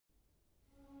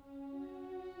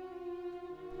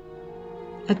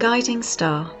A Guiding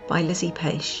Star by Lizzie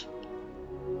Paish.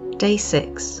 Day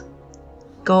 6.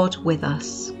 God with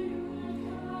us.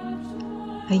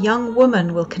 A young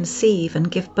woman will conceive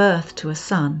and give birth to a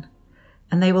son,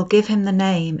 and they will give him the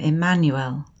name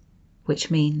Emmanuel, which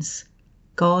means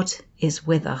God is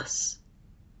with us.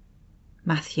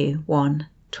 Matthew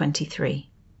 1:23.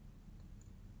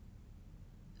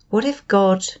 What if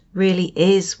God really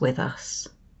is with us?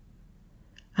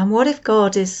 And what if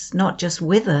God is not just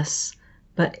with us,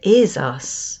 but is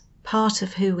us, part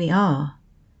of who we are?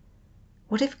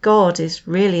 What if God is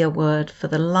really a word for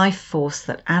the life force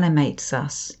that animates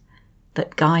us,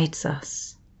 that guides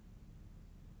us?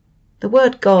 The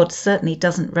word God certainly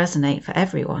doesn't resonate for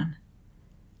everyone.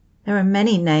 There are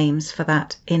many names for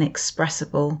that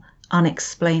inexpressible,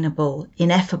 unexplainable,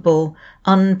 ineffable,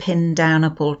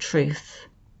 unpin-downable truth.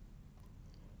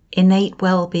 Innate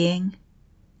well-being,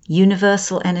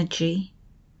 universal energy,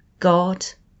 God,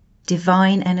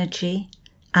 divine energy,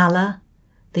 Allah,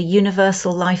 the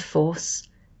universal life force,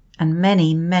 and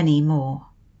many, many more.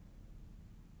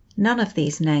 None of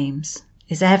these names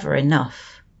is ever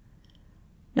enough.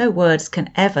 No words can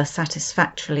ever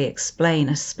satisfactorily explain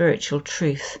a spiritual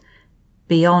truth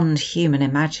beyond human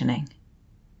imagining.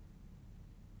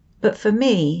 But for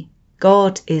me,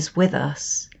 God is with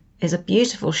us is a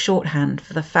beautiful shorthand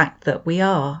for the fact that we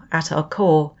are, at our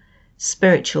core,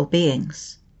 spiritual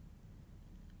beings.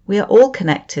 We are all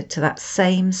connected to that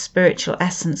same spiritual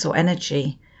essence or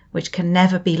energy which can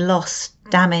never be lost,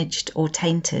 damaged, or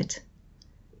tainted.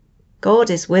 God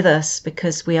is with us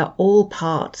because we are all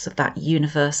parts of that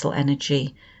universal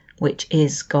energy which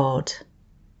is God.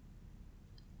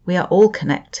 We are all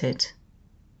connected.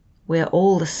 We are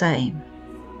all the same.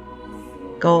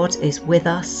 God is with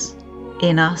us,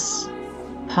 in us,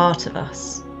 part of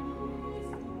us.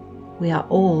 We are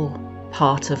all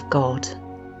part of God.